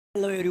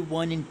Hello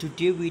everyone, in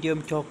today's video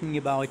I'm talking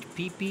about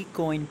PP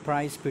coin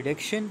price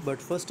prediction. But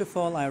first of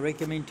all, I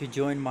recommend to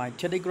join my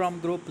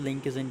Telegram group.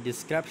 Link is in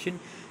description.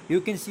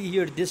 You can see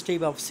here this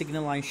type of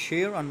signal I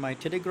share on my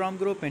Telegram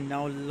group, and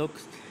now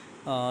look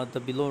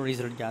the below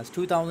result, guys.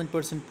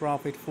 2000%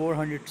 profit,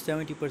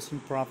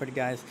 470% profit,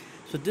 guys.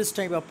 So this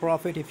type of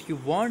profit, if you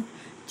want,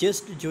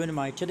 just join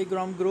my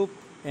Telegram group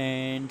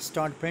and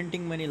start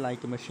printing money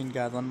like a machine,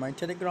 guys. On my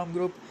Telegram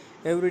group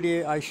every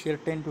day I share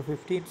 10 to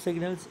 15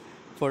 signals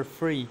for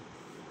free.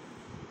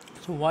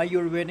 So why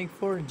you're waiting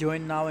for?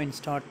 Join now and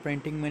start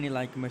printing money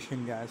like a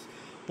machine, guys.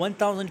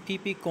 1000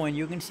 pp coin,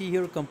 you can see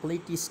here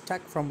completely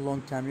stuck from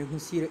long time. You can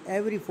see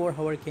every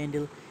 4-hour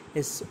candle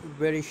is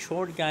very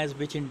short, guys,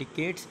 which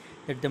indicates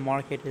that the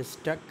market is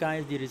stuck,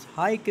 guys. There is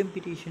high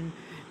competition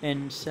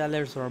and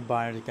sellers or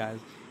buyers, guys.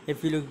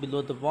 If you look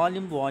below the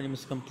volume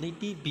is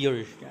completely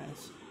bearish,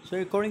 guys. So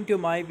according to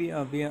my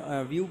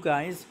view,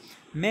 guys,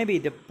 maybe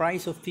the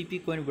price of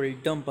pp coin will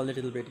dump a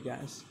little bit,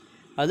 guys.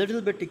 A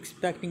little bit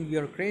expecting we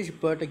are crash,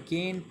 but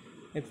again,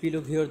 if we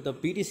look here, the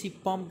BTC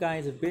pump,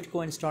 guys. If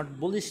Bitcoin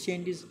start bullish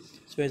changes,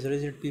 so as a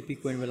result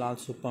pp coin will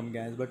also pump,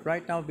 guys. But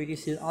right now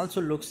BTC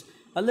also looks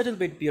a little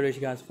bit bearish,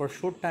 guys. For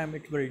short time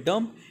it will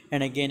dump,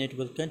 and again it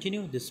will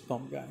continue this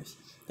pump, guys.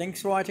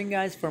 Thanks for watching,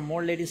 guys. For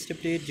more latest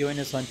update, join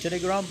us on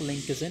Telegram.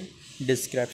 Link is in description.